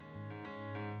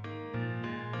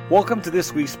Welcome to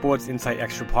this week's Sports Insight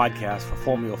Extra podcast for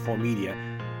Formula 4 Media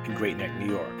in Great Neck, New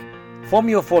York.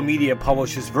 Formula 4 Media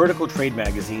publishes vertical trade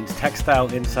magazines,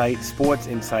 Textile Insight, Sports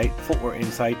Insight, Footwear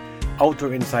Insight,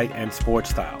 Outdoor Insight, and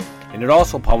Sports Style. And it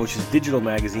also publishes digital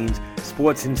magazines,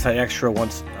 Sports Insight Extra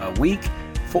once a week,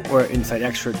 Footwear Insight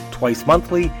Extra twice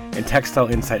monthly, and Textile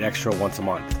Insight Extra once a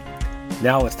month.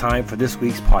 Now it's time for this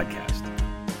week's podcast.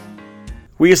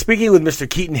 We are speaking with Mr.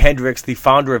 Keaton Hendricks, the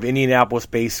founder of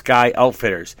Indianapolis-based Sky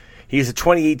Outfitters. He is a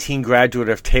 2018 graduate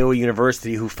of Taylor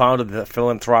University who founded the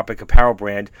philanthropic apparel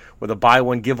brand with a buy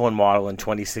one, give one model in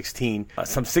 2016,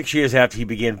 some 6 years after he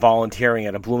began volunteering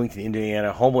at a Bloomington,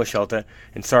 Indiana homeless shelter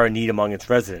and saw a need among its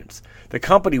residents. The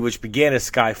company, which began as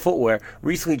Sky Footwear,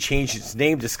 recently changed its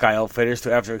name to Sky Outfitters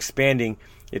after expanding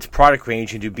its product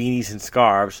range into beanies and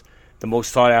scarves, the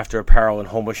most sought-after apparel in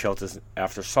homeless shelters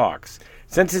after socks.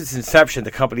 Since its inception,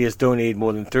 the company has donated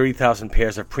more than 30,000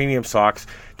 pairs of premium socks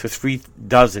to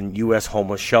 36 U.S.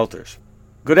 homeless shelters.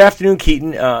 Good afternoon,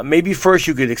 Keaton. Maybe first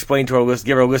you could explain to our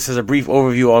give our listeners a brief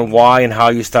overview on why and how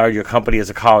you started your company as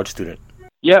a college student.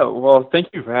 Yeah, well, thank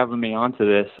you for having me on to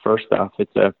this. First off,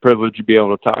 it's a privilege to be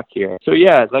able to talk here. So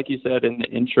yeah, like you said in the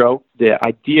intro, the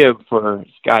idea for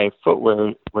Sky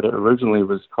Footwear, what it originally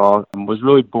was called, was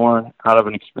really born out of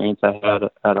an experience I had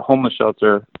at a homeless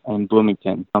shelter in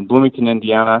Bloomington. Bloomington,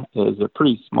 Indiana is a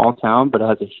pretty small town, but it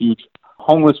has a huge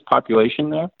homeless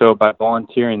population there. So by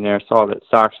volunteering there, I saw that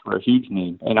socks were a huge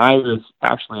need. And I was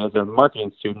actually, as a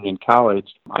marketing student in college,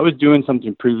 I was doing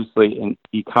something previously in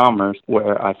e-commerce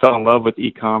where I fell in love with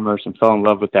e-commerce and fell in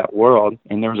love with that world.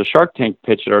 And there was a Shark Tank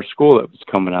pitch at our school that was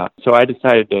coming up. So I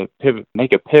decided to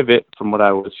make a pivot from what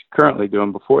I was currently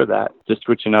doing before that, just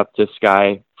switching up to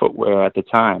Sky Footwear at the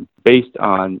time, based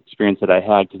on experience that I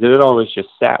had, because it had always just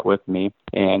sat with me.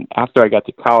 And after I got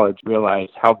to college,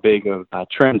 realized how big of a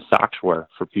trend socks were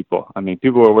for people. I mean,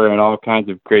 people were wearing all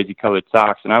kinds of crazy colored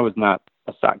socks, and I was not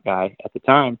a sock guy at the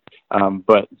time,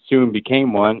 but soon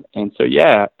became one. And so,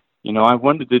 yeah, you know, I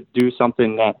wanted to do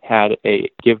something that had a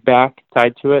give back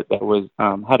tied to it, that was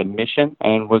had a mission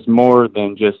and was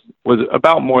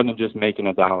about more than just making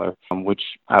a dollar, which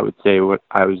I would say what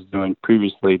I was doing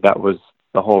previously, that was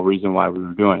the whole reason why we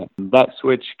were doing it. That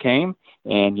switch came,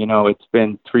 and, you know, it's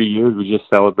been 3 years. We just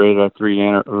celebrated our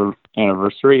 3-year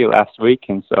anniversary last week,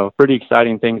 and so pretty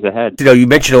exciting things ahead. You know, you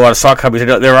mentioned a lot of sock companies.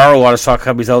 There are a lot of sock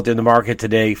companies out there in the market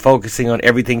today focusing on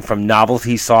everything from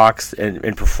novelty socks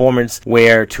and performance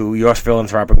wear to your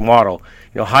philanthropic model.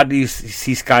 You know, how do you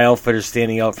see Sky Outfitters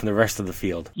standing out from the rest of the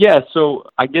field? Yeah, so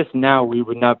I guess now we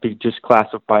would not be just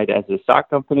classified as a sock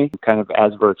company, kind of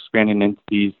as we're expanding into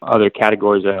these other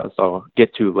categories that I'll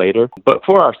get to later. But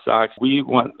for our socks,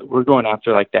 we're going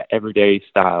after like that everyday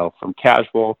style, from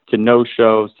casual to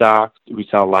no-show socks. We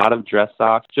sell a lot of dress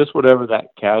socks, just whatever that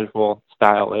casual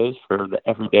style is for the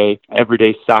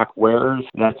everyday sock wearers.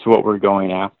 That's what we're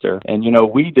going after. And, you know,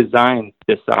 we designed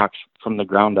the socks from the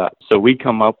ground up. So we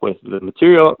come up with the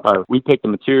material, or we pick the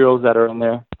materials that are in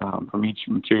there from each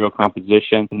material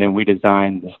composition, and then we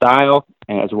design the style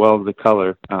and as well as the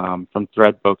color from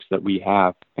thread books that we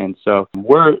have. And so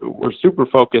we're super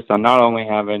focused on not only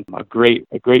having a great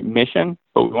mission,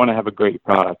 but we want to have a great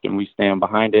product, and we stand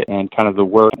behind it and kind of the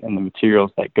work and the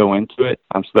materials that go into it,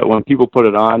 so that when people put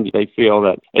it on, they feel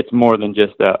that it's more than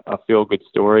just a feel-good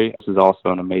story. This is also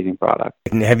an amazing product.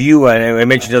 And have you, I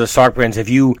mentioned other sock brands, have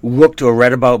you looked or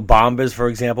read about Bombas, for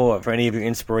example, or for any of your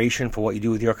inspiration for what you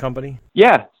do with your company?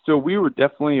 Yeah, so we were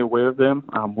definitely aware of them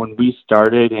when we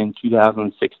started in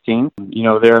 2016. You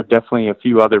know, there are definitely a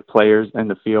few other players in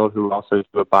the field who also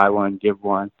do a buy one, give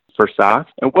one for socks.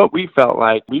 And what we felt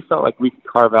like we could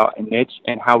carve out a niche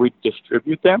in how we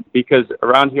distribute them, because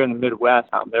around here in the Midwest,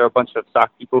 there are a bunch of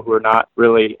sock people who are not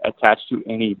really attached to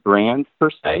any brand per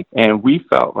se. And we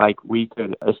felt like we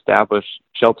could establish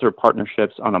shelter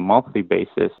partnerships on a monthly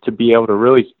basis to be able to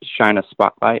really shine a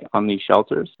spotlight on these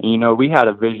shelters. And, you know, we had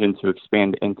a vision to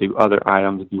expand into other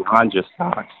items beyond just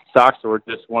socks. Socks were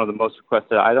just one of the most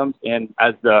requested items, and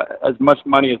as much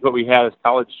money as what we had as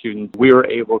college students, we were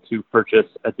able to purchase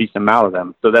a decent amount of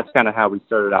them. So that's kind of how we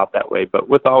started out that way, but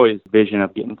with always vision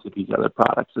of getting to these other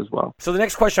products as well. So the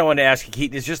next question I want to ask you,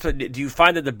 Keaton, is just, do you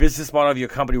find that the business model of your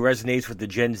company resonates with the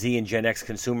Gen Z and Gen X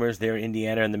consumers there in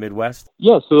Indiana and the Midwest?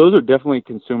 Yeah, so those are definitely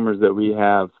consumers that we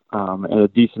have and a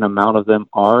decent amount of them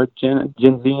are Gen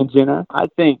Z and Gen X. I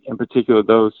think, in particular,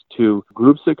 those two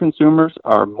groups of consumers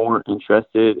are more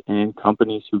interested in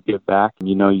companies who give back.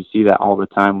 You see that all the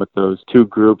time with those two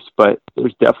groups, but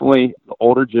there's definitely the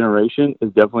older generation is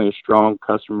definitely a strong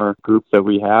customer group that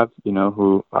we have,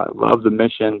 who love the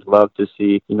mission, love to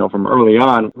see, from early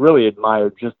on, really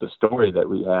admired just the story that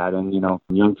we had and,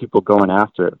 young people going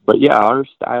after it. But yeah, our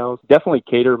styles definitely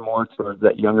cater more towards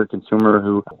that younger consumer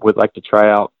who would like to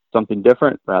try out something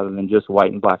different rather than just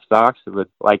white and black socks. It would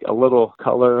like a little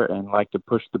color and like to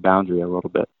push the boundary a little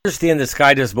bit. I understand that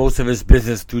Sky does most of his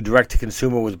business through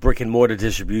direct-to-consumer with brick-and-mortar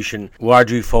distribution,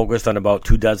 largely focused on about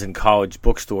 24 college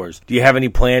bookstores. Do you have any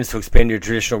plans to expand your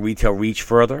traditional retail reach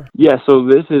further? Yeah, so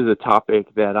this is a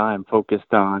topic that I'm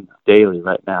focused on daily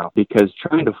right now, because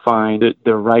trying to find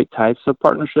the right types of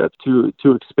partnerships to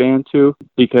expand to,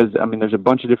 because, there's a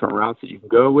bunch of different routes that you can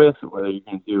go with, whether you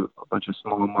can do a bunch of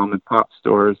small mom-and-pop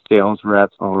stores, sales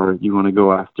reps, or you want to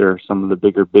go after some of the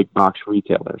bigger big box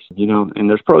retailers, and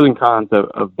there's pros and cons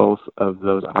of both of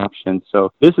those options.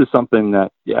 So this is something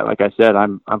that, like I said,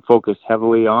 I'm focused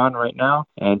heavily on right now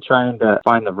and trying to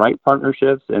find the right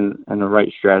partnerships and the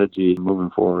right strategy moving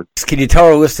forward. Can you tell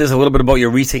our listeners a little bit about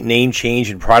your recent name change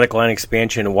and product line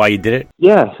expansion and why you did it?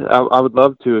 Yes, I would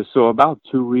love to. So about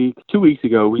 2 weeks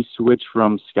ago, we switched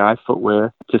from Sky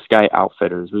Footwear to Sky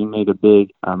Outfitters. We made a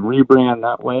big rebrand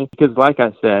that way because, like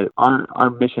I said, our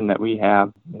mission that we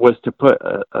have was to put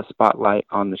a spotlight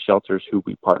on the shelters who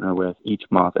we partner with each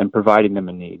month and providing them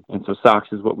a need. And so socks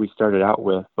is what we started out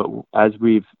with. But as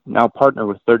we've now partnered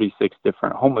with 36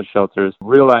 different homeless shelters,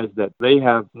 realized that they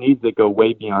have needs that go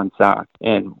way beyond socks.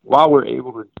 And while we're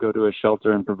able to go to a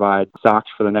shelter and provide socks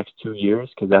for the next 2 years,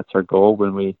 because that's our goal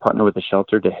when we partner with a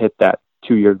shelter to hit that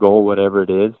 2-year goal, whatever it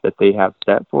is that they have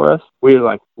set for us, we're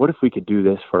like, what if we could do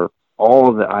this for all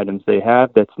of the items they have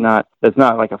that's not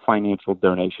like a financial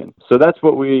donation. So that's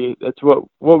what we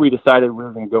decided we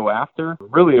were going to go after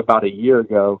really about a year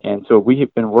ago. And so we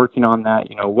have been working on that,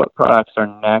 what products are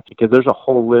next, because there's a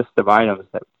whole list of items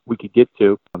that we could get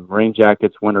to, rain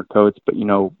jackets, winter coats, but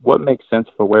what makes sense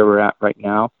for where we're at right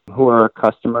now, who are our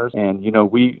customers, and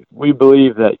we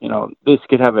believe that this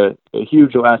could have a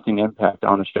huge lasting impact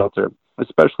on a shelter,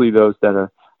 especially those that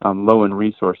are low in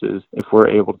resources, if we're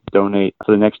able to donate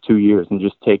for the next 2 years and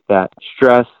just take that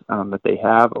stress that they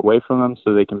have away from them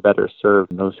so they can better serve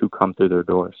those who come through their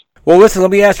doors. Well, listen, let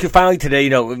me ask you finally today,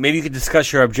 maybe you could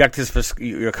discuss your objectives for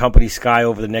your company, Sky,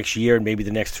 over the next year and maybe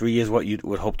the next 3 years, what you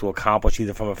would hope to accomplish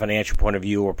either from a financial point of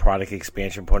view or product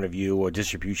expansion point of view or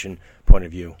distribution point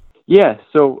of view. Yeah,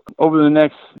 so over the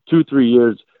next 2-3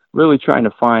 years, really trying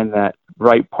to find that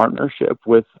right partnership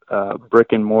with a brick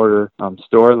and mortar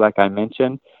store, like I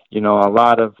mentioned. A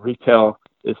lot of retail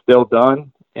is still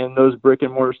done in those brick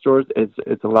and mortar stores.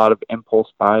 It's a lot of impulse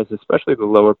buys, especially the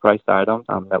lower priced items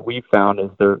that we found is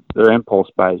they're impulse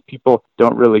buys. People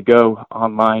don't really go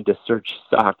online to search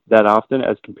stock that often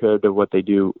as compared to what they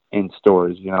do in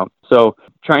stores, So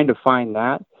trying to find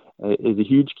that is a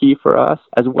huge key for us,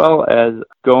 as well as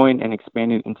going and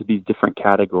expanding into these different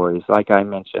categories. Like I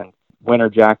mentioned, winter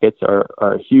jackets are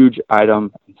a huge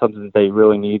item, something that they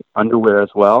really need, underwear as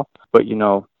well. But,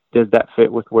 does that fit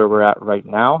with where we're at right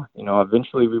now?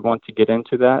 Eventually we want to get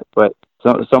into that, but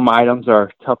some items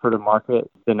are tougher to market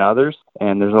than others.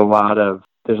 And there's a lot of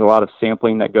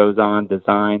sampling that goes on,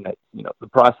 design that, the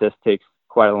process takes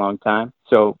quite a long time.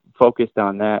 So focused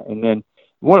on that. And then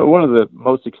one of the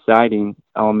most exciting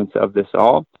elements of this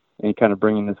all, and kind of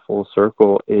bringing this full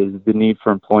circle, is the need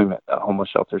for employment that homeless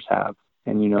shelters have.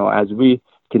 And, as we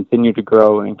continue to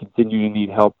grow and continue to need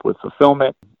help with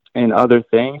fulfillment and other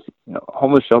things,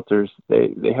 homeless shelters,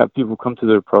 they have people come to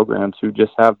their programs who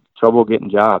just have trouble getting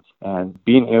jobs, and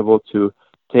being able to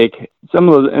take some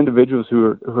of those individuals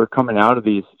who are coming out of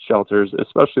these shelters,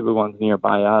 especially the ones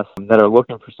nearby us that are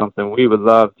looking for something, we would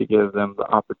love to give them the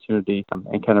opportunity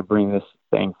and kind of bring this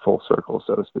thing full circle,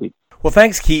 so to speak. Well,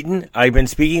 thanks, Keaton. I've been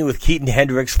speaking with Keaton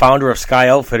Hendricks, founder of Sky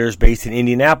Outfitters based in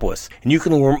Indianapolis. And you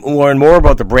can learn more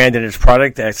about the brand and its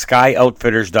product at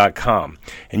skyoutfitters.com.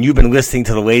 And you've been listening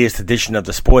to the latest edition of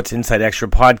the Sports Insight Extra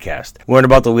podcast. Learn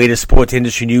about the latest sports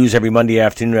industry news every Monday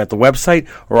afternoon at the website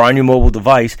or on your mobile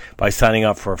device by signing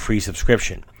up for a free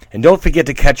subscription. And don't forget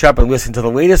to catch up and listen to the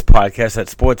latest podcast at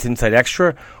Sports Insight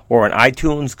Extra or on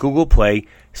iTunes, Google Play,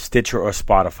 Stitcher, or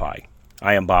Spotify.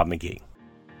 I am Bob McGee.